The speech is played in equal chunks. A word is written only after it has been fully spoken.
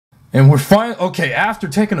And we're fine. Okay, after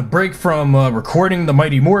taking a break from recording the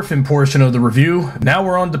Mighty Morphin portion of the review, now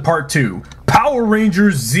we're on to part 2, Power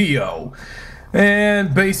Rangers Zeo.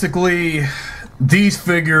 And basically, these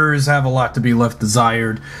figures have a lot to be left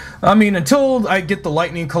desired. I mean, until I get the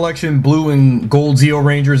Lightning Collection Blue and Gold Zeo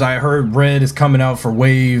Rangers, I heard Red is coming out for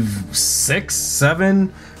wave 6,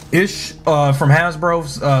 7-ish from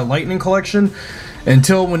Hasbro's Lightning Collection.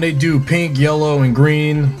 Until when they do Pink, Yellow, and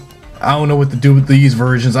Green, I don't know what to do with these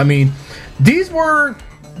versions. I mean, these were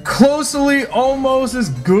closely almost as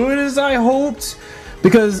good as I hoped,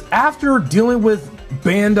 because after dealing with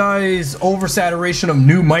Bandai's oversaturation of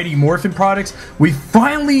new Mighty Morphin products, we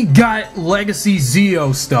finally got Legacy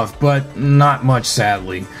Zeo stuff, but not much,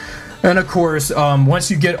 sadly. And of course, once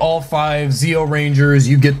you get all 5 Zeo Rangers,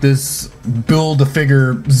 you get this build a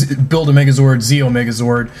Megazord, Zeo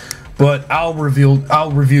Megazord. But I'll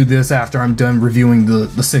review this after I'm done reviewing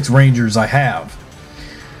the 6 Rangers I have.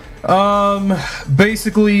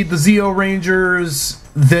 Basically, the Zeo Rangers,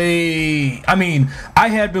 I mean, I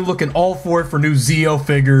had been looking all for new Zeo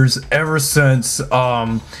figures ever since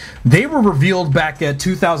they were revealed back at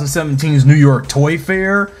 2017's New York Toy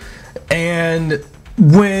Fair. And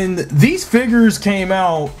when these figures came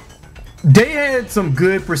out, they had some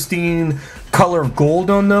good pristine color of gold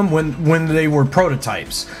on them when they were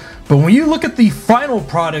prototypes. But when you look at the final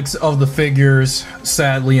products of the figures,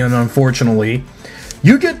 sadly and unfortunately,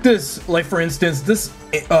 you get this, like for instance, this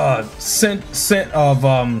scent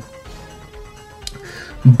of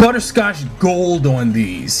butterscotch gold on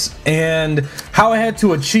these. And how I had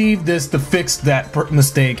to achieve this to fix that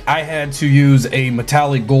mistake, I had to use a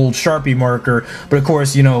metallic gold Sharpie marker. But of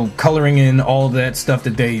course, you know, coloring in all that stuff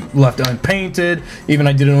that they left unpainted. Even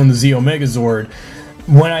I did it on the Zeo Megazord.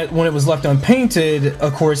 When it was left unpainted,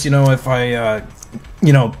 of course, you know, if I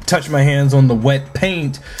you know, touch my hands on the wet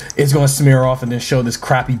paint, it's going to smear off and then show this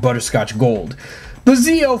crappy butterscotch gold. The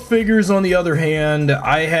Zeo figures, on the other hand,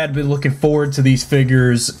 I had been looking forward to these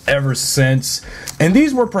figures ever since, and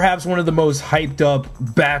these were perhaps one of the most hyped up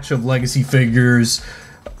batch of Legacy figures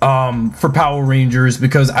for Power Rangers,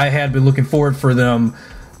 because I had been looking forward for them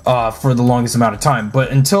for the longest amount of time. But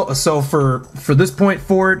for this point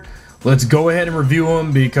forward, let's go ahead and review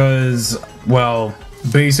them, because, well,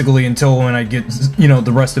 basically until when I get, you know,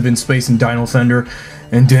 the rest of In Space and Dino Thunder,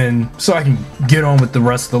 and then so I can get on with the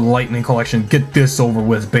rest of the Lightning Collection, get this over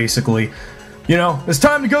with, basically. You know, it's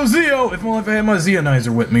time to go Zeo, if only if I had my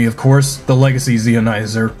Zeonizer with me, of course, the Legacy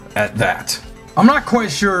Zeonizer at that. I'm not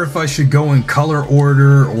quite sure if I should go in color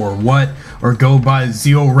order or what, or go by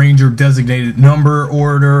Zeo Ranger designated number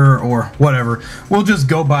order or whatever. We'll just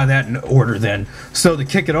go by that in order then. So to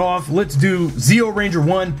kick it off, let's do Zeo Ranger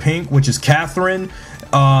 1 Pink, which is Catherine.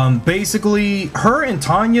 Basically, her and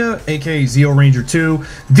Tanya, aka Zeo Ranger 2,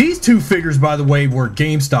 these two figures, by the way, were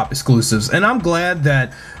GameStop exclusives, and I'm glad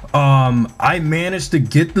that I managed to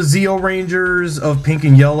get the Zeo Rangers of Pink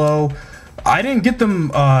and Yellow. I didn't get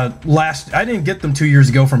them I didn't get them 2 years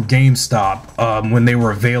ago from GameStop when they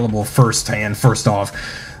were available first off.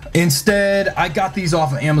 Instead, I got these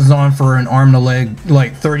off of Amazon for an arm and a leg,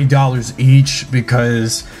 like $30 each,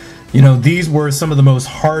 because, you know, these were some of the most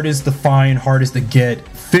hardest to find, hardest to get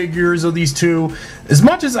figures of these two. As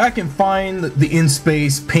much as I can find the In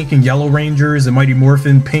Space Pink and Yellow Rangers and Mighty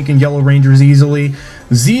Morphin Pink and Yellow Rangers easily,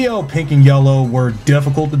 Zeo Pink and Yellow were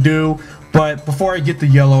difficult to do. But before I get to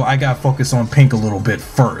Yellow, I gotta focus on Pink a little bit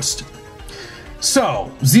first. So,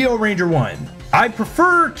 Zeo Ranger 1. I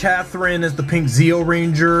prefer Catherine as the Pink Zeo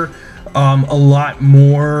Ranger a lot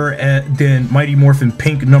more than Mighty Morphin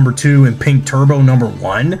Pink number 2 and Pink Turbo number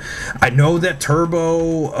 1. I know that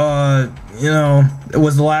Turbo, you know, it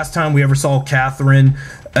was the last time we ever saw Catherine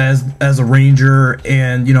as a Ranger,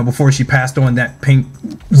 and, you know, before she passed on that Pink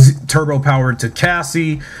Turbo power to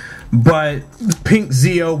Cassie. But Pink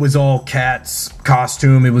Zeo was all Kat's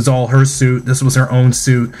costume. It was all her suit. This was her own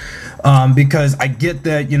suit. Because I get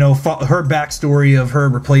that, you know, her backstory of her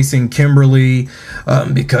replacing Kimberly,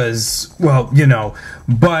 because, well, you know,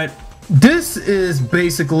 but this is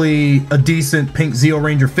basically a decent Pink Zeo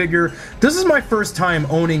Ranger figure. This is my first time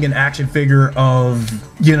owning an action figure of,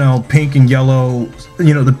 you know, Pink and Yellow,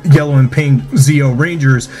 you know, the Yellow and Pink Zeo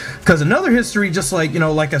Rangers. Because another history, just like, you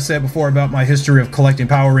know, like I said before about my history of collecting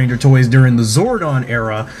Power Ranger toys during the Zordon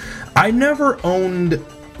era, I never owned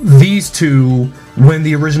these two when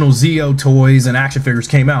the original Zeo toys and action figures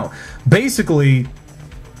came out. Basically,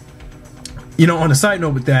 you know, on a side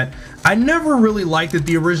note with that, I never really liked it,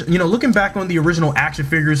 the original, you know, looking back on the original action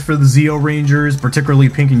figures for the Zeo Rangers, particularly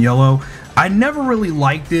Pink and Yellow, I never really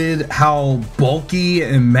liked it how bulky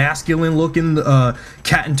and masculine looking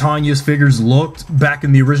Kat and Tanya's figures looked back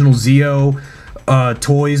in the original Zeo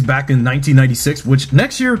toys back in 1996, which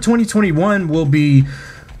next year, 2021, will be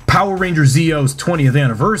Power Ranger Zeo's 20th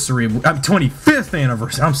anniversary, 25th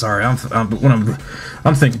anniversary. I'm sorry, I'm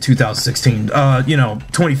thinking 2016. You know,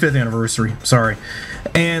 25th anniversary. Sorry.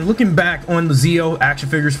 And looking back on the Zeo action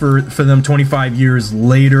figures for them 25 years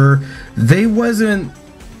later, they wasn't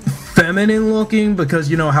feminine looking, because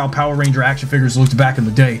you know how Power Ranger action figures looked back in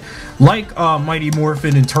the day. Like Mighty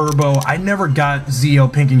Morphin and Turbo, I never got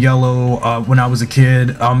Zeo pink and yellow when I was a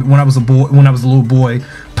kid. When I was a little boy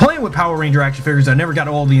playing with Power Ranger action figures, I never got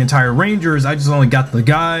all the entire Rangers. I just only got the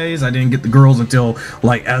guys. I didn't get the girls until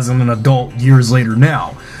like as an adult years later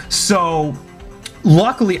now. So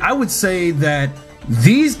luckily, I would say that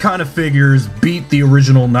these kind of figures beat the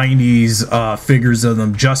original 90s figures of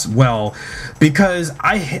them just well, because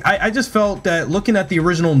I just felt that looking at the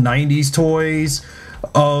original 90s toys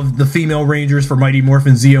of the female Rangers for Mighty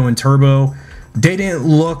Morphin, Zeo, and Turbo, they didn't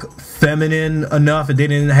look feminine enough, and they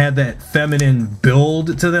didn't have that feminine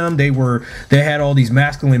build to them. They had all these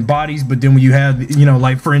masculine bodies, but then when you had, you know,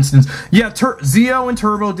 like for instance, yeah, Zeo and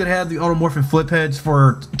Turbo did have the automorphin flip heads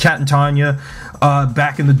for Kat and Tanya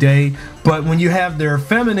back in the day, but when you have their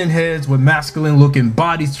feminine heads with masculine looking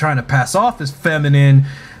bodies trying to pass off as feminine,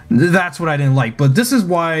 that's what I didn't like. But this is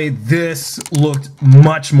why this looked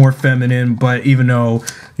much more feminine, but even though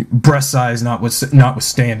breast size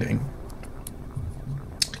notwithstanding.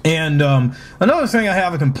 And another thing I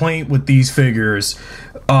have a complaint with these figures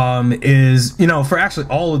is, you know, for actually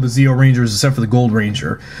all of the Zeo Rangers except for the Gold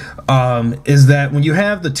Ranger, is that when you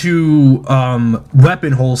have the two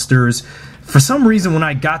weapon holsters, for some reason when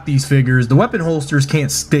I got these figures, the weapon holsters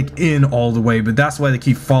can't stick in all the way, but that's why they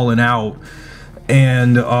keep falling out.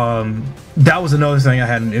 And that was another thing I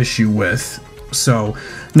had an issue with. So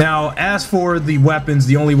now, as for the weapons,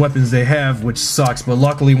 the only weapons they have, which sucks, but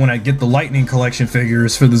luckily when I get the Lightning Collection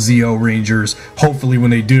figures for the Zeo Rangers, hopefully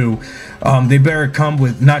when they do, they better come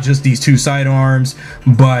with not just these two sidearms,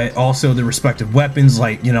 but also the respective weapons.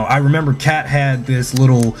 Like, you know, I remember Kat had this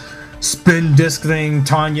little spin disc thing,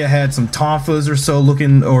 Tanya had some tonfas or so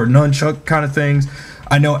looking, or nunchuck kind of things.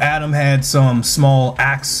 I know Adam had some small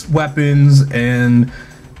axe weapons, and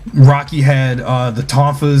Rocky had the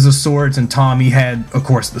tonfas of swords, and Tommy had, of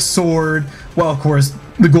course, the sword. Well, of course,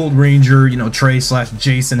 the Gold Ranger, you know,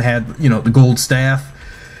 Trey/Jason had, you know, the gold staff.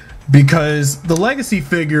 Because the legacy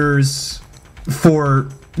figures for,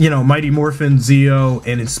 you know, Mighty Morphin, Zeo,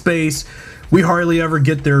 and in space, we hardly ever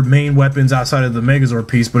get their main weapons outside of the Megazord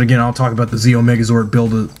piece. But again, I'll talk about the Zeo Megazord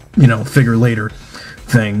build a, you know, figure later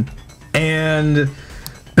thing. And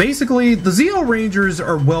basically, the Zeo Rangers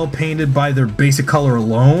are well painted by their basic color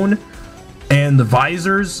alone, and the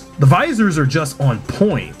visors are just on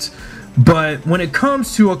point. But when it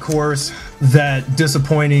comes to, of course, that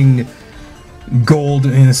disappointing gold,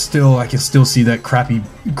 and it's still, I can still see that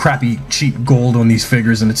crappy cheap gold on these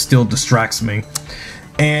figures, and it still distracts me.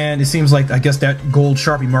 And it seems like, I guess that gold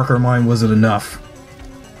Sharpie marker of mine wasn't enough.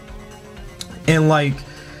 And like,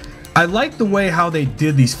 I like the way how they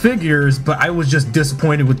did these figures, but I was just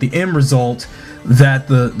disappointed with the end result, that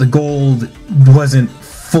the gold wasn't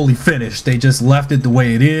fully finished. They just left it the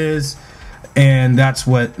way it is, and that's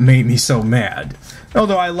what made me so mad.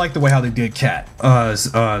 Although I like the way how they did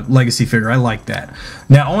Kat's legacy figure. I like that.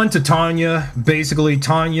 Now on to Tanya. Basically,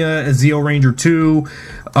 Tanya as Zeo Ranger 2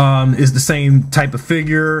 is the same type of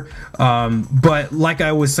figure. But like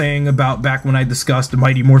I was saying about back when I discussed the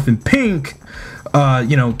Mighty Morphin Pink,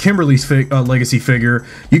 you know, Kimberly's legacy figure,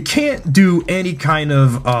 you can't do any kind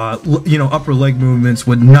of, you know, upper leg movements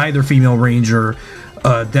with neither female Ranger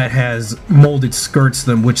that has molded skirts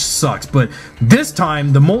them, which sucks. But this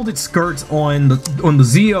time, the molded skirts on the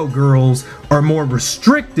Zeo girls are more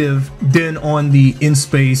restrictive than on the In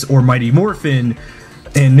Space or Mighty Morphin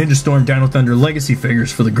and Ninja Storm Dino Thunder legacy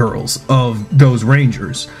figures for the girls of those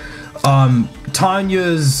Rangers.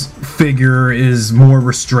 Tanya's figure is more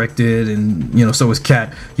restricted, and you know, so is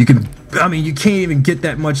Kat. You can, I mean, you can't even get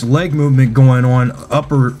that much leg movement going on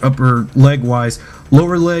upper leg wise.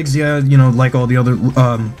 Lower legs, yeah, you know, like all the other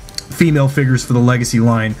female figures for the legacy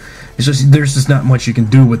line, it's just, there's just not much you can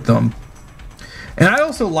do with them. And I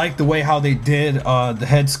also like the way how they did the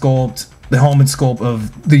head sculpt, the helmet sculpt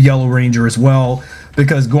of the Yellow Ranger as well,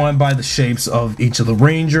 because going by the shapes of each of the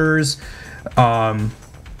Rangers,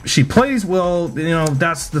 she plays well. You know,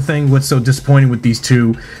 that's the thing what's so disappointing with these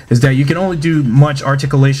two, is that you can only do much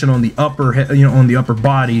articulation on the upper head, you know, on the upper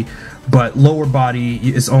body, but lower body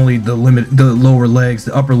is only the limit. The lower legs,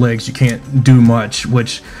 the upper legs, you can't do much,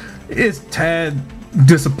 which is tad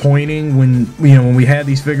disappointing when, you know, when we had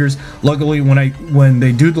these figures. Luckily, when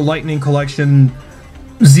they do the Lightning Collection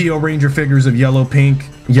Zeo Ranger figures of yellow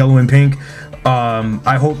and pink,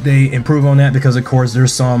 I hope they improve on that, because of course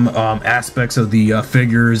there's some aspects of the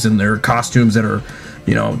figures and their costumes that are,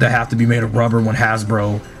 you know, that have to be made of rubber when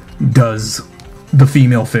Hasbro does the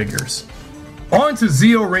female figures. On to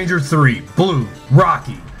Zeo Ranger 3, Blue,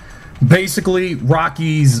 Rocky. Basically,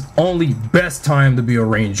 Rocky's only best time to be a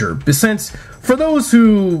Ranger. Since, for those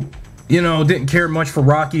who, you know, didn't care much for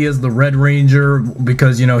Rocky as the Red Ranger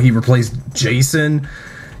because, you know, he replaced Jason,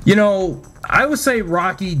 you know, I would say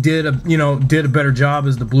Rocky did a better job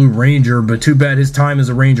as the Blue Ranger, but too bad his time as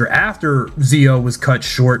a Ranger after Zeo was cut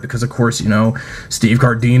short because, of course, you know, Steve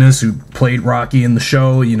Cardenas, who played Rocky in the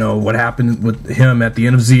show, you know, what happened with him at the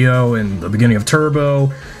end of Zeo and the beginning of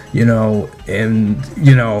Turbo, you know, and,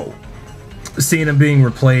 you know, seeing him being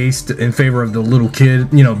replaced in favor of the little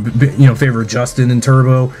kid, you know, favor of Justin in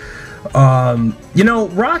Turbo. You know,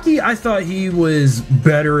 Rocky, I thought he was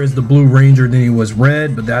better as the Blue Ranger than he was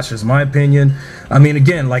Red, but that's just my opinion. I mean,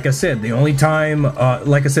 again, like I said, the only time,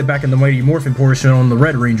 like I said back in the Mighty Morphin portion on the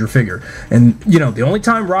Red Ranger figure, and, you know, the only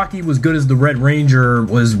time Rocky was good as the Red Ranger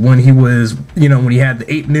was when he was, you know, when he had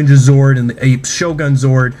the Ape Ninja Zord and the Ape Shogun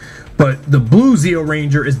Zord. But the Blue Zeo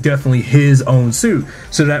Ranger is definitely his own suit,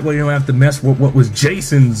 so that way you don't have to mess with what was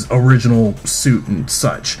Jason's original suit and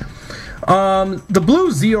such. The Blue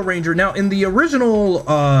Zeo Ranger, now in the original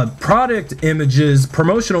product images,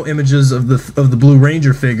 promotional images of the Blue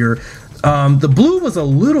Ranger figure, the blue was a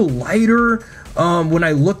little lighter. When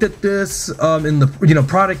I looked at this in the, you know,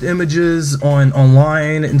 product images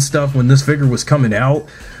online and stuff when this figure was coming out,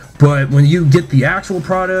 but when you get the actual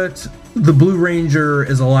product, the Blue Ranger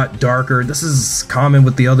is a lot darker. This is common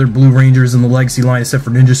with the other Blue Rangers in the Legacy line, except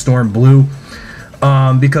for Ninja Storm Blue.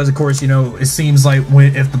 Because of course, you know, it seems like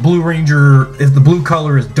if the blue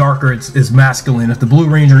color is darker, it's masculine. If the Blue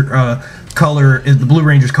Ranger the Blue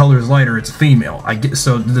Ranger's color is lighter, it's female. I get,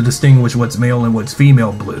 so to distinguish what's male and what's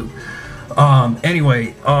female blue.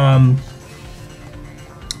 Anyway, I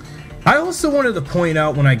also wanted to point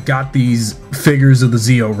out when I got these figures of the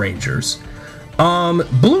Zeo Rangers.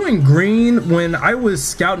 Blue and green, when I was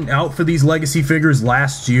scouting out for these legacy figures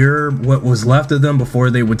last year, what was left of them before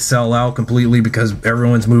they would sell out completely because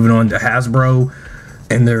everyone's moving on to Hasbro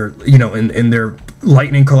and their, you know, in their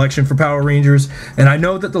Lightning collection for Power Rangers. And I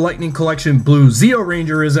know that the Lightning collection Blue Zeo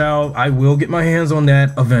Ranger is out. I will get my hands on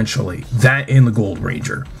that eventually. That and the Gold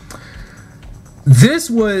Ranger. This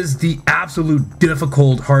was the absolute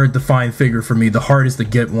difficult, hard to find figure for me, the hardest to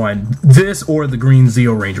get one. This or the green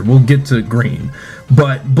Zeo Ranger. We'll get to green.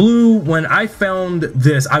 But blue, when I found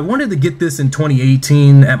this, I wanted to get this in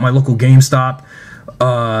 2018 at my local GameStop.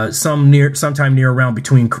 Sometime near around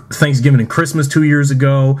between Thanksgiving and Christmas 2 years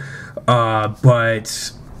ago.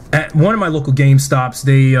 But at one of my local GameStops,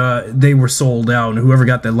 they were sold out, and whoever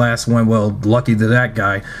got that last one, well, lucky to that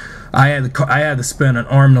guy. I had to spend an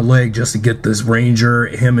arm and a leg just to get this Ranger,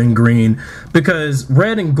 him in green, because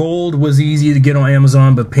red and gold was easy to get on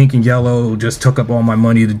Amazon, but pink and yellow just took up all my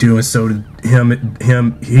money to do, and so did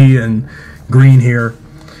he and green here.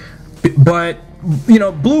 But, you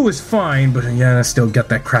know, blue is fine, but yeah, I still got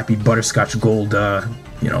that crappy butterscotch gold,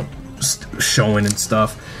 you know, showing and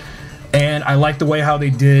stuff. And I like the way how they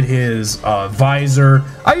did his visor.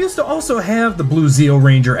 I used to also have the Blue Zeo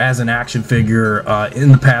Ranger as an action figure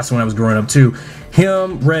in the past when I was growing up too.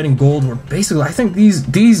 Him, red and gold were basically, I think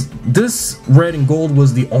this red and gold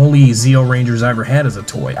was the only Zeo Rangers I ever had as a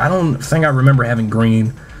toy. I don't think I remember having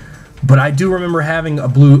green, but I do remember having a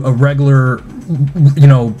regular, you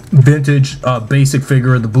know, vintage basic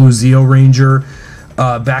figure of the Blue Zeo Ranger.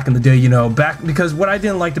 Back in the day, you know, because what I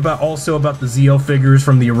didn't like about the Zeo figures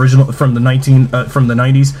from the original, from the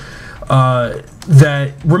 90s,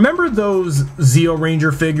 that, remember those Zeo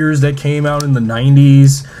Ranger figures that came out in the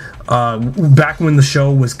 90s, back when the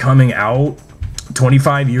show was coming out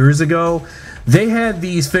 25 years ago? They had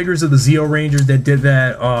these figures of the Zeo Rangers that did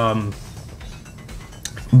that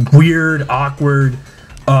weird, awkward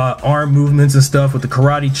arm movements and stuff with the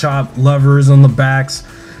karate chop levers on the backs.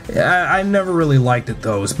 I never really liked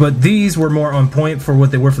those, but these were more on point for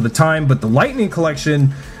what they were for the time. But the Lightning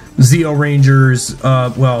collection Zeo Rangers,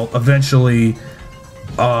 well, eventually,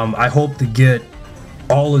 I hope to get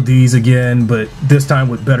all of these again, but this time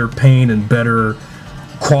with better paint and better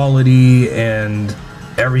quality and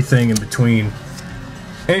everything in between.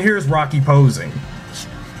 And here's Rocky posing.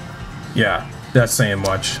 Yeah, that's saying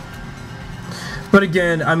much. But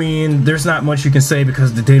again, I mean, there's not much you can say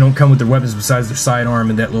because they don't come with their weapons besides their sidearm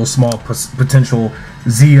and that little small potential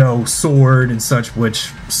Zeo sword and such,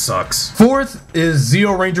 which sucks. Fourth is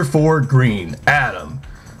Zeo Ranger 4 Green, Adam.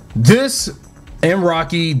 This and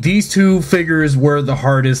Rocky, these two figures were the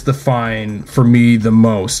hardest to find for me the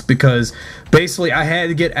most, because basically I had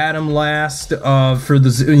to get Adam last for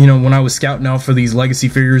the, you know, when I was scouting out for these legacy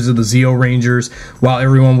figures of the Zeo Rangers, while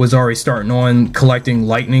everyone was already starting on collecting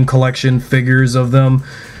Lightning Collection figures of them.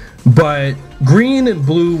 But green and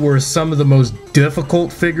blue were some of the most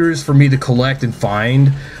difficult figures for me to collect and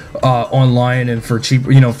find online and for cheap,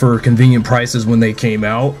 you know, for convenient prices when they came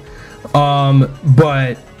out.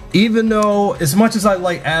 But even though, as much as I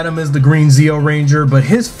like Adam as the green Zeo Ranger, but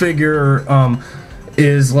his figure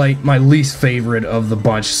is like my least favorite of the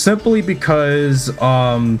bunch, simply because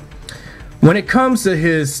when it comes to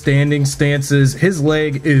his standing stances, his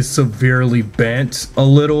leg is severely bent a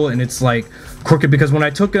little, and it's like crooked, because when I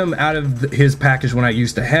took him out of his package when I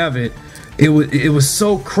used to have it, it was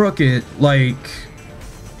so crooked, like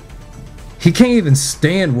he can't even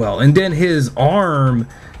stand well. And then his arm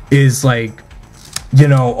is like, you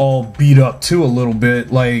know, all beat up too a little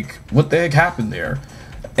bit. Like, what the heck happened there?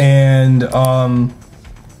 And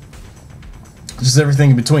just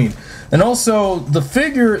everything in between. And also the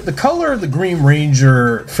figure, the color of the Green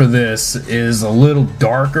Ranger for this is a little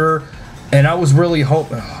darker, and I was really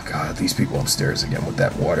hoping, oh god, these people upstairs again with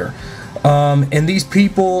that water. And these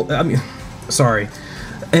people, I mean, sorry.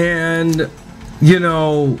 And you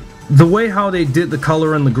know, the way how they did the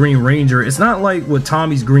color on the Green Ranger, it's not like with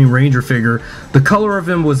Tommy's Green Ranger figure. The color of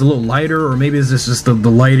him was a little lighter, or maybe it's just the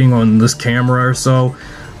lighting on this camera or so.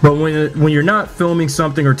 But when you're not filming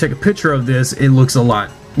something or take a picture of this, it looks a lot,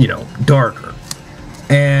 you know, darker.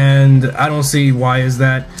 And I don't see why is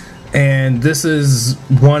that. And this is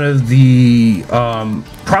one of the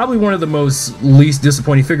probably one of the most least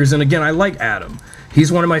disappointing figures. And again, I like Adam.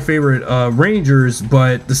 He's one of my favorite Rangers,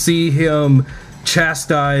 but to see him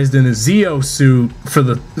chastised in a Zeo suit for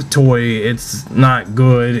the toy, it's not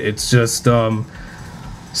good. It's just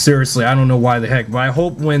seriously, I don't know why the heck, but I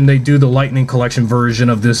hope when they do the Lightning Collection version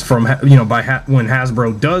of this from, you know, when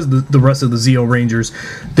Hasbro does the rest of the Zeo Rangers,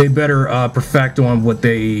 they better perfect on what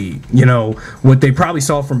they, you know, what they probably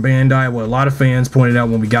saw from Bandai, what a lot of fans pointed out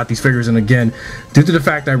when we got these figures. And again, due to the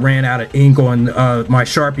fact I ran out of ink on my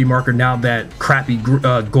Sharpie marker, now that crappy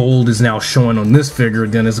gold is now showing on this figure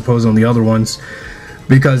again as opposed on the other ones.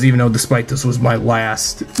 Because even though, despite this was my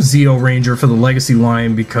last Zeo Ranger for the Legacy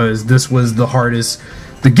line, because this was the hardest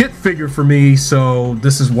to get figure for me, so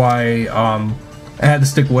this is why I had to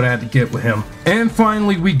stick with what I had to get with him. And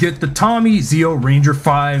finally, we get the Tommy Zeo Ranger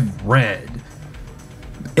 5 Red.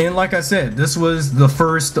 And like I said, this was the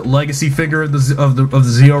first legacy figure of the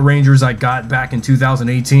Zeo Rangers I got back in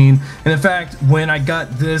 2018. And in fact, when I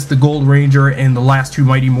got this, the Gold Ranger, and the last two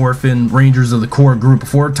Mighty Morphin Rangers of the core group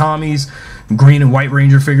before Tommy's Green and White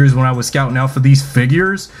Ranger figures, when I was scouting out for these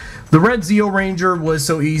figures, the Red Zeo Ranger was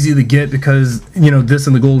so easy to get because, you know, this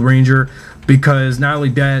and the Gold Ranger, because not only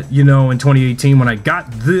that, you know, in 2018 when I got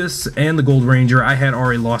this and the Gold Ranger, I had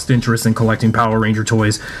already lost interest in collecting Power Ranger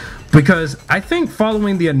toys, because I think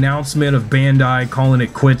following the announcement of Bandai calling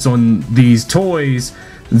it quits on these toys,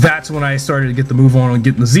 that's when I started to get the move on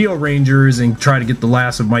getting the Zeo Rangers and try to get the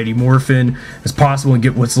last of Mighty Morphin as possible and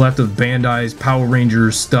get what's left of Bandai's Power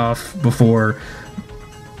Rangers stuff before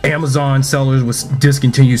Amazon sellers will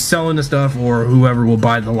discontinue selling the stuff, or whoever will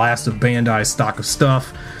buy the last of Bandai's stock of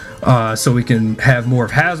stuff, so we can have more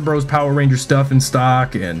of Hasbro's Power Ranger stuff in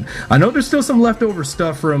stock. And I know there's still some leftover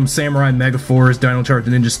stuff from Samurai Megaforce, Dino Charge,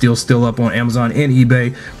 and Ninja Steel still up on Amazon and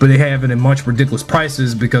eBay, but they have it in much ridiculous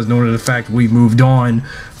prices because knowing the fact we've moved on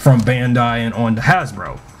from Bandai and on to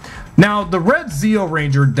Hasbro. Now, the Red Zeo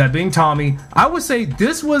Ranger, that being Tommy, I would say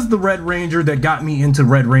this was the Red Ranger that got me into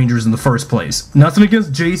Red Rangers in the first place. Nothing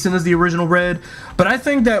against Jason as the original Red, but I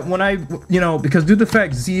think that when I, you know, because due to the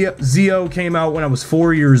fact Zeo came out when I was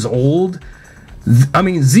 4 years old, I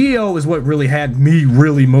mean, Zeo is what really had me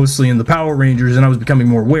really mostly in the Power Rangers, and I was becoming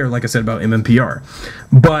more aware, like I said, about MMPR.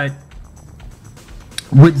 But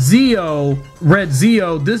with Zeo, Red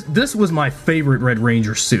Zeo, this was my favorite Red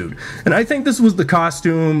Ranger suit. And I think this was the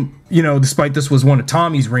costume, you know, despite this was one of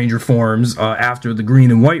Tommy's Ranger forms after the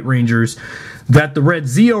Green and White Rangers, that the Red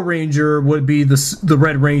Zeo Ranger would be the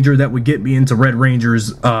Red Ranger that would get me into Red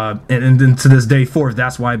Rangers, and then to this day forth,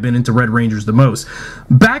 that's why I've been into Red Rangers the most.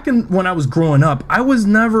 Back when I was growing up, I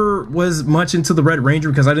never was much into the Red Ranger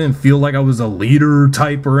because I didn't feel like I was a leader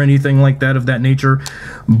type or anything like that of that nature.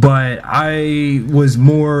 But I was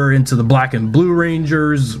more into the Black and Blue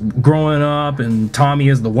Rangers growing up, and Tommy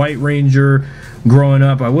as the White Ranger growing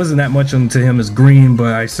up. I wasn't that much into him as Green,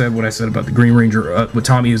 but I said what I said about the Green Ranger with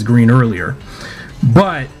Tommy as Green earlier.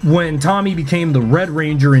 But when Tommy became the Red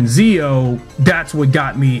Ranger in Zeo, that's what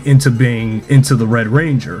got me into being into the Red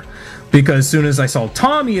Ranger. because as soon as I saw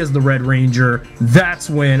Tommy as the Red Ranger, that's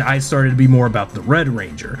when I started to be more about the Red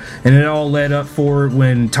Ranger. And it all led up for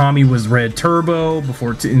when Tommy was Red Turbo,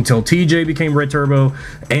 until TJ became Red Turbo,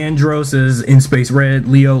 Andros is In Space Red,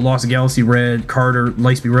 Leo, Lost Galaxy Red, Carter,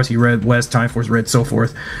 Lightspeed Rescue Red, West, Time Force Red, so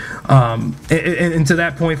forth. And to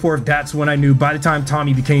that point forth, that's when I knew by the time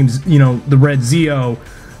Tommy became, you know, the Red Zeo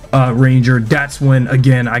Ranger, that's when,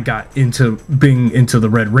 again, I got into being into the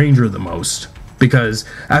Red Ranger the most. Because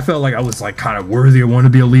I felt like I was like kind of worthy, I want to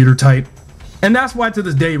be a leader type. And that's why to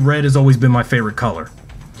this day, red has always been my favorite color.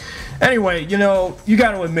 Anyway, you know, you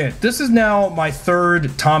got to admit, this is now my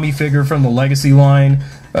third Tommy figure from the Legacy line.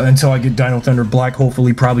 Until I get Dino Thunder Black,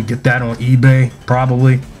 hopefully probably get that on eBay,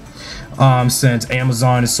 probably. Since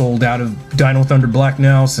Amazon is sold out of Dino Thunder Black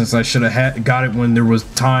now, since I should have got it when there was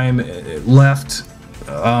time left.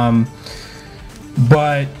 But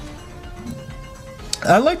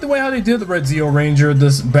I like the way how they did the Red Zeo Ranger,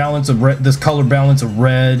 this balance of red, this color balance of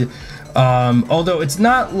red. Although it's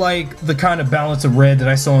not like the kind of balance of red that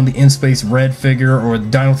I saw in the In Space Red figure or the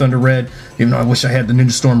Dino Thunder Red, even though I wish I had the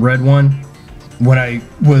Ninja Storm Red one when I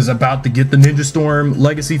was about to get the Ninja Storm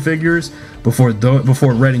Legacy figures before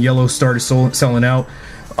Red and Yellow started selling out.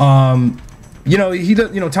 You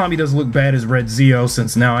know, Tommy does look bad as Red Zeo,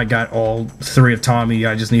 since now I got all three of Tommy.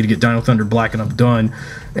 I just need to get Dino Thunder Black and I'm done,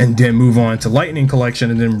 and then move on to Lightning Collection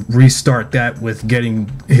and then restart that with getting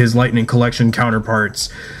his Lightning Collection counterparts.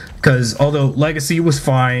 Because although Legacy was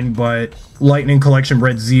fine, but Lightning Collection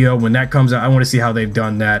Red Zeo, when that comes out, I want to see how they've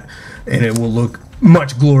done that, and it will look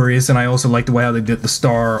much glorious. And I also like the way how they did the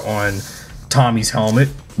star on Tommy's helmet,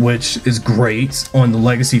 which is great on the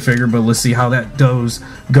Legacy figure, but let's see how that goes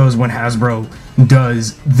when Hasbro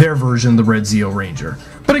does their version of the Red Zeo Ranger.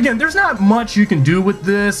 But again, there's not much you can do with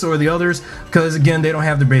this or the others, because again, they don't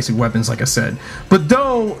have their basic weapons, like I said. But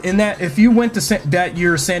though, in that, if you went to that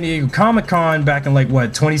year's San Diego Comic-Con back in like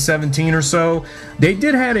what, 2017 or so, they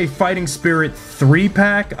did have a Fighting Spirit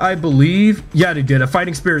 3-pack, I believe. Yeah, they did a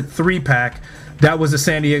Fighting Spirit 3-pack. That was a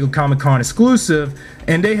San Diego Comic-Con exclusive,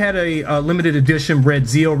 and they had a limited edition Red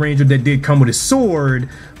Zeo Ranger that did come with a sword,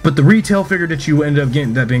 but the retail figure that you ended up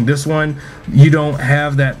getting, that being this one, you don't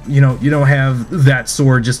have that, you don't have that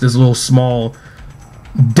sword, just this little small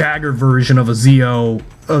dagger version of the Zeo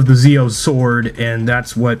sword, and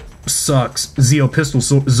that's what sucks. Zeo pistol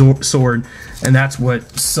sword, and that's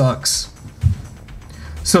what sucks.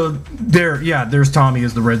 So there's Tommy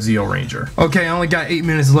as the Red Zeo Ranger. Okay, I only got 8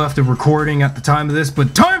 minutes left of recording at the time of this,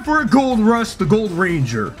 but time for a Gold Rush, the Gold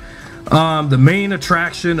Ranger. The main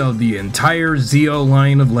attraction of the entire Zeo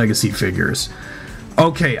line of Legacy figures.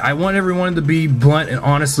 Okay, I want everyone to be blunt and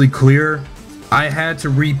honestly clear. I had to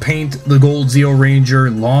repaint the Gold Zeo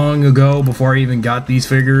Ranger long ago before I even got these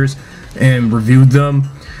figures and reviewed them.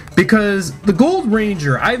 Because the Gold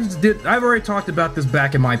Ranger, I've already talked about this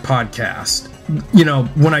back in my podcast. You know,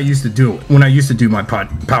 when I used to do my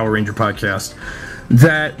Power Ranger podcast,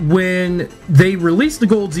 that when they released the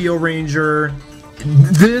Gold Zeo Ranger,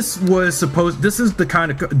 this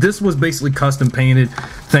was basically custom painted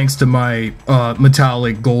thanks to my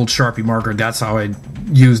metallic gold Sharpie marker. That's how I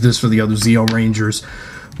used this for the other Zeo Rangers.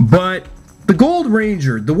 But the Gold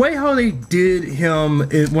Ranger, the way how they did him,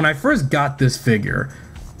 when I first got this figure,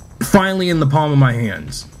 finally in the palm of my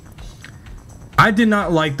hands, I did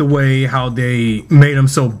not like the way how they made him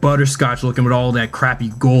so butterscotch looking with all that crappy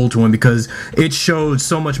gold to him, because it showed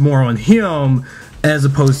so much more on him as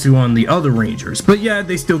opposed to on the other Rangers. But yeah,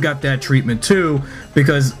 they still got that treatment too,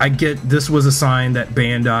 because I get this was a sign that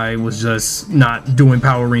Bandai was just not doing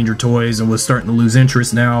Power Ranger toys and was starting to lose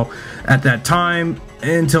interest now at that time,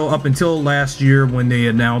 up until last year when they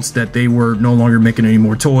announced that they were no longer making any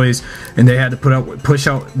more toys, and they had to push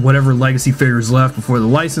out whatever Legacy figures left before the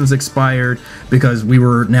license expired, because we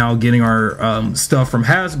were now getting our stuff from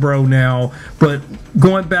Hasbro now. But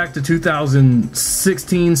going back to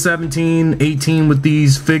 2016, 17, 18 with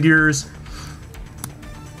these figures,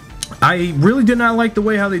 I really did not like the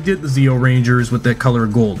way how they did the Zeo Rangers with that color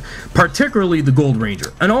of gold, particularly the Gold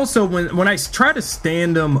Ranger. And also when I try to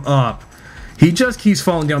stand him up, he just keeps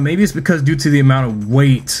falling down. Maybe it's because due to the amount of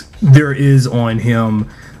weight there is on him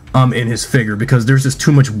in his figure, because there's just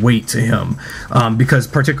too much weight to him, because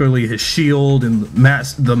particularly his shield and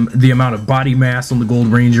the amount of body mass on the Gold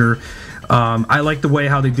Ranger. I like the way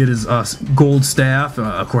how they did his gold staff.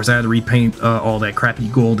 Of course, I had to repaint all that crappy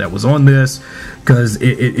gold that was on this, because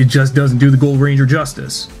it just doesn't do the Gold Ranger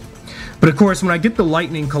justice. But of course, when I get the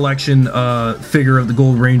Lightning Collection figure of the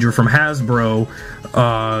Gold Ranger from Hasbro,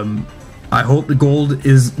 I hope the gold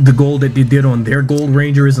that they did on their Gold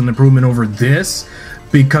Ranger is an improvement over this,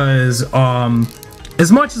 because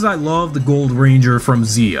as much as I love the Gold Ranger from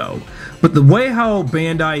Zeo, but the way how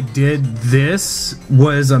Bandai did this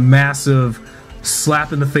was a massive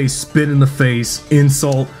slap in the face, spit in the face,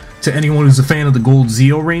 insult to anyone who's a fan of the Gold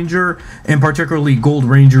Zeo Ranger, and particularly Gold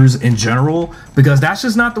Rangers in general, because that's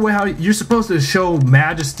just not the way how you're supposed to show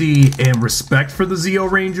majesty and respect for the Zeo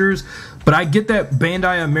Rangers. But I get that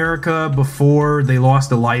Bandai America, before they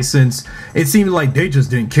lost the license, it seemed like they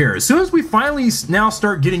just didn't care. As soon as we finally now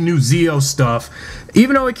start getting new Zeo stuff,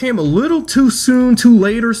 even though it came a little too soon, too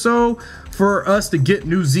late or so, for us to get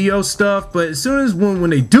new Zeo stuff, but as soon as when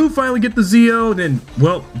they do finally get the Zeo, then,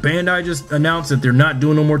 well, Bandai just announced that they're not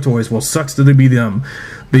doing no more toys. Well, sucks to be them,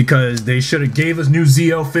 because they should have gave us new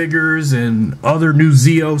Zeo figures and other new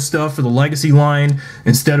Zeo stuff for the Legacy line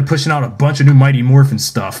instead of pushing out a bunch of new Mighty Morphin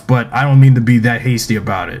stuff, but I don't mean to be that hasty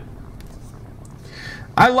about it.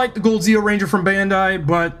 I like the Gold Zeo Ranger from Bandai,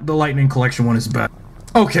 but the Lightning Collection one is better.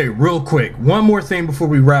 Okay, real quick, one more thing before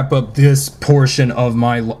we wrap up this portion of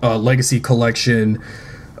my Legacy Collection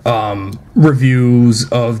reviews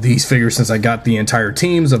of these figures, since I got the entire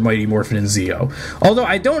teams of Mighty Morphin and Zeo. Although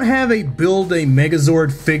I don't have a Build a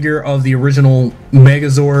Megazord figure of the original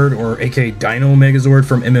Megazord, or aka Dino Megazord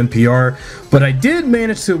from MMPR, but I did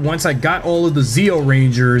manage to, once I got all of the Zeo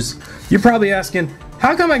Rangers. You're probably asking,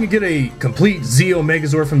 how come I can get a complete Zeo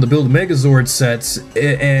Megazord from the Build a Megazord sets,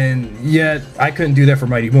 and yet I couldn't do that for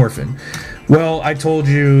Mighty Morphin? Well, I told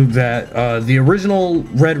you that the original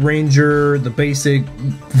Red Ranger, the basic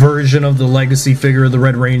version of the Legacy figure of the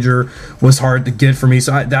Red Ranger, was hard to get for me,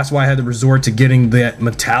 so that's why I had to resort to getting that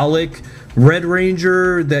metallic Red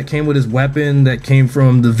Ranger that came with his weapon, that came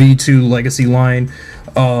from the V2 Legacy line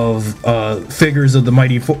of figures of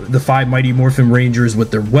the 5 Mighty Morphin Rangers with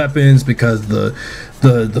their weapons, because the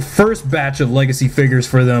first batch of Legacy figures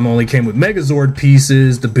for them only came with Megazord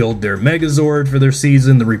pieces to build their Megazord for their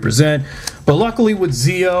season to represent. But luckily with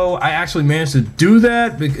Zeo, I actually managed to do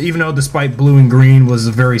that, even though despite blue and green was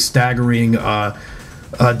a very staggering,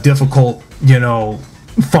 difficult, you know,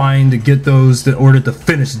 find to get those in order to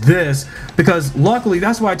finish this, because luckily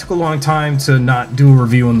that's why it took a long time to not do a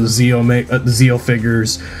review on the Zeo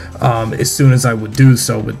figures as soon as I would do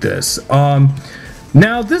so with this.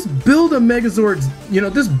 Now this Build a Megazord, you know,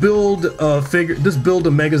 this Build a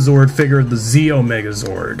Megazord figure of the Zeo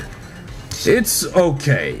Megazord, it's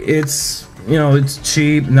okay. It's, you know, it's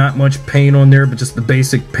cheap, not much paint on there, but just the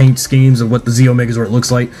basic paint schemes of what the Zeo Megazord looks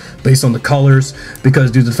like based on the colors, because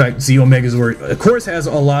due to the fact Zeo Megazord, of course, has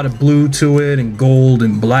a lot of blue to it and gold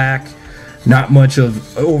and black, not much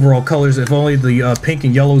of overall colors. If only the pink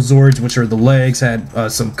and yellow Zords, which are the legs, had a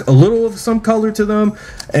little of some color to them.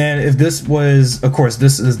 And if this was, of course,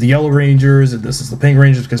 this is the Yellow Rangers, and this is the Pink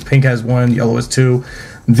Rangers, because pink has 1, yellow has 2.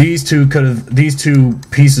 These two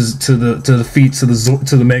pieces to the feet to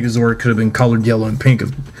the Megazord could have been colored yellow and pink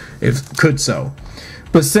if could so.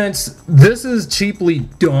 But since this is cheaply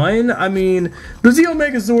done, I mean, the Zeo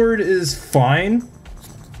Megazord is fine.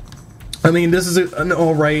 I mean, this is an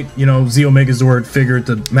alright, you know, Zeo Megazord figure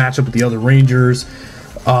to match up with the other Rangers.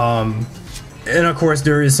 And of course,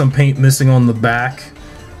 there is some paint missing on the back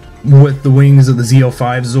with the wings of the Zeo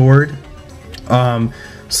 5 Zord.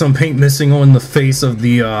 Some paint missing on the face of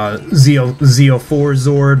the Zeo 4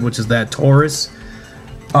 Zord, which is that Taurus.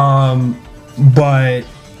 But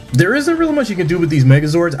there isn't really much you can do with these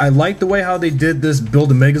Megazords. I like the way how they did this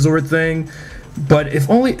Build a Megazord thing. But if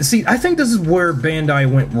only, see, I think this is where Bandai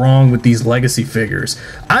went wrong with these Legacy figures.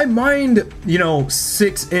 I mind, you know,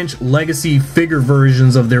 6-inch Legacy figure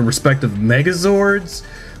versions of their respective Megazords,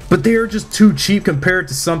 but they are just too cheap compared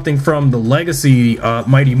to something from the Legacy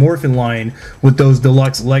Mighty Morphin line with those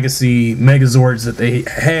deluxe Legacy Megazords that they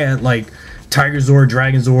had, like Tiger Zord,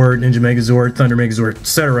 Dragon Zord, Ninja Megazord, Thunder Megazord,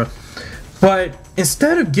 etc. But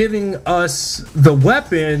instead of giving us the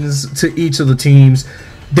weapons to each of the teams,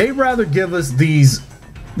 they rather give us these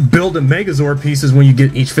Build a Megazord pieces when you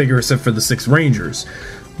get each figure except for the 6 Rangers.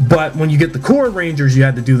 But when you get the core Rangers, you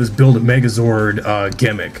had to do this Build a Megazord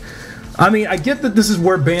gimmick. I mean, I get that this is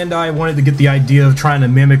where Bandai wanted to get the idea of trying to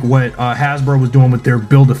mimic what Hasbro was doing with their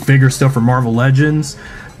Build-A-Figure stuff for Marvel Legends.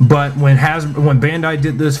 But when Bandai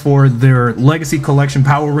did this for their Legacy Collection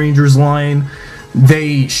Power Rangers line,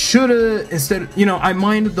 they should have, instead, you know, I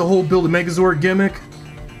minded the whole Build a Megazord gimmick.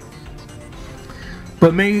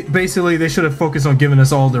 But basically, they should have focused on giving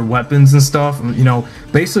us all their weapons and stuff. You know,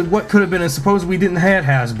 basically, what could have been, and suppose we didn't have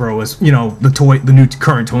Hasbro as, you know, the new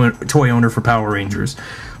current toy owner for Power Rangers.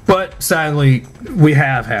 But sadly, we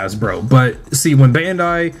have Hasbro. But see, when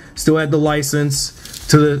Bandai still had the license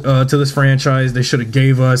to this franchise, they should have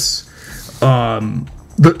gave us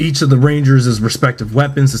each of the Rangers as respective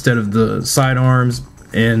weapons instead of the sidearms.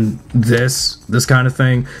 in this kind of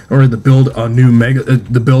thing, or to build a new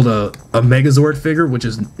a Megazord figure, which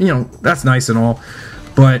is, you know, that's nice and all.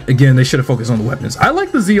 But again, they should have focused on the weapons. I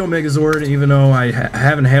like the Zeo Megazord, even though I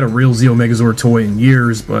haven't had a real Zeo Megazord toy in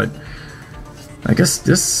years. But I guess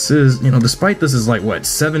this is, you know, despite this is like, what,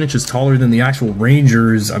 7 inches taller than the actual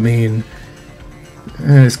Rangers, I mean,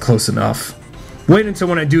 it's close enough. Wait until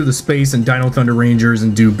when I do the Space and Dino Thunder Rangers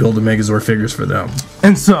and do Build a Megazord figures for them.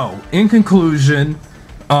 And so, in conclusion,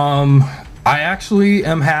 I actually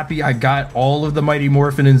am happy I got all of the Mighty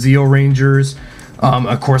Morphin and Zeo Rangers.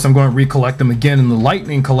 Of course, I'm going to recollect them again in the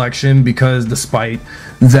Lightning Collection, because despite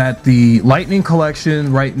that, the Lightning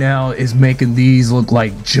Collection right now is making these look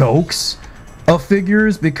like jokes of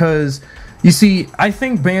figures, because you see, I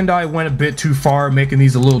think Bandai went a bit too far, making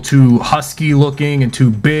these a little too husky looking and too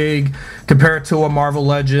big compared to a Marvel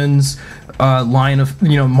Legends line of,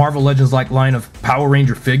 you know, Marvel Legends like line of Power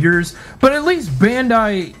Ranger figures. But at least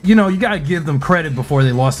Bandai, you know, you gotta give them credit before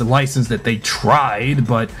they lost the license that they tried.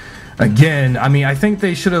 But again, I mean, I think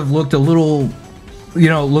they should have looked a little, you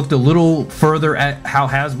know, further at how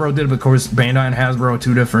Hasbro did. Of course, Bandai and Hasbro are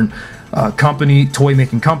two different toy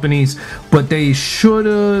making companies, but they should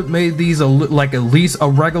have made these like at least a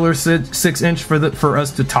regular 6 inch for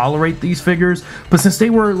us to tolerate these figures. But since they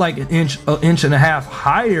were like an inch and a half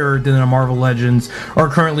higher than a Marvel Legends, or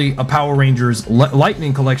currently a Power Rangers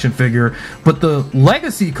Lightning Collection figure, but the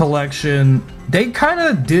Legacy Collection, they kind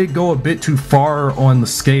of did go a bit too far on the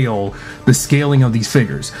scaling of these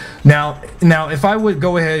figures. Now, if I would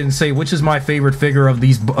go ahead and say which is my favorite figure of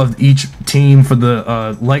each team for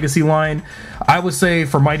the Legacy line, I would say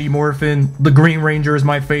for Mighty Morphin, the Green Ranger is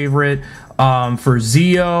my favorite. For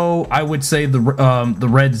Zeo, I would say the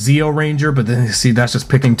Red Zeo Ranger, but then see, that's just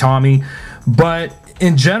picking Tommy. But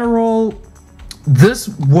in general, this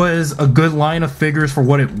was a good line of figures for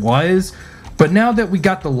what it was. But now that we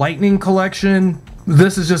got the Lightning Collection,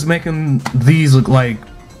 this is just making these look like,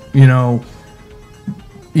 you know,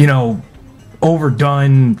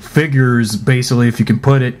 overdone figures, basically, if you can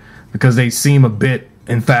put it, because they seem a bit,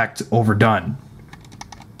 in fact, overdone.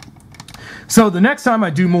 So the next time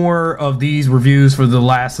I do more of these reviews for the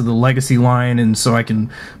last of the Legacy line, and so I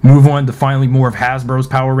can move on to finally more of Hasbro's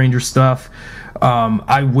Power Ranger stuff,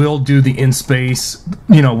 I will do the In Space,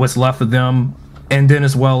 you know, what's left of them, and then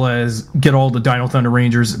as well as get all the Dino Thunder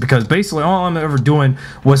Rangers, because basically all I'm ever doing,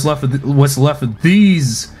 what's left of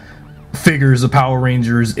these figures of Power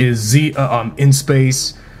Rangers is In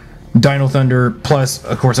Space, Dino Thunder, plus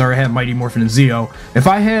of course I already have Mighty Morphin and Zeo. If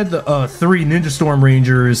I had the 3 Ninja Storm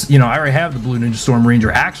Rangers, you know, I already have the blue Ninja Storm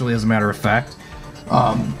Ranger, actually, as a matter of fact.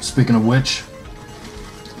 Speaking of which,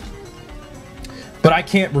 but I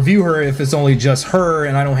can't review her if it's only just her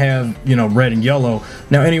and I don't have, you know, red and yellow.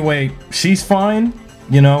 Now anyway, she's fine,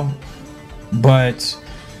 you know, but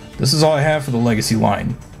this is all I have for the Legacy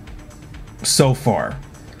line so far.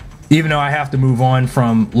 Even though I have to move on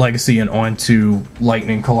from Legacy and on to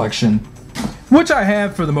Lightning Collection, which I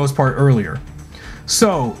have for the most part earlier.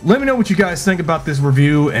 So let me know what you guys think about this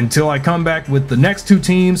review until I come back with the next 2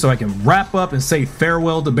 teams, so I can wrap up and say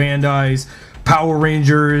farewell to Bandai's Power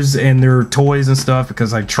Rangers and their toys and stuff,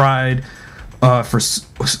 because I tried for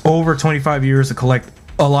over 25 years to collect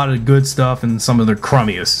a lot of good stuff and some of the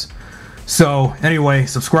crummiest. So anyway,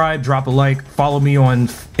 subscribe, drop a like, follow me on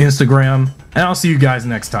Instagram, and I'll see you guys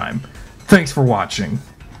next time. Thanks for watching.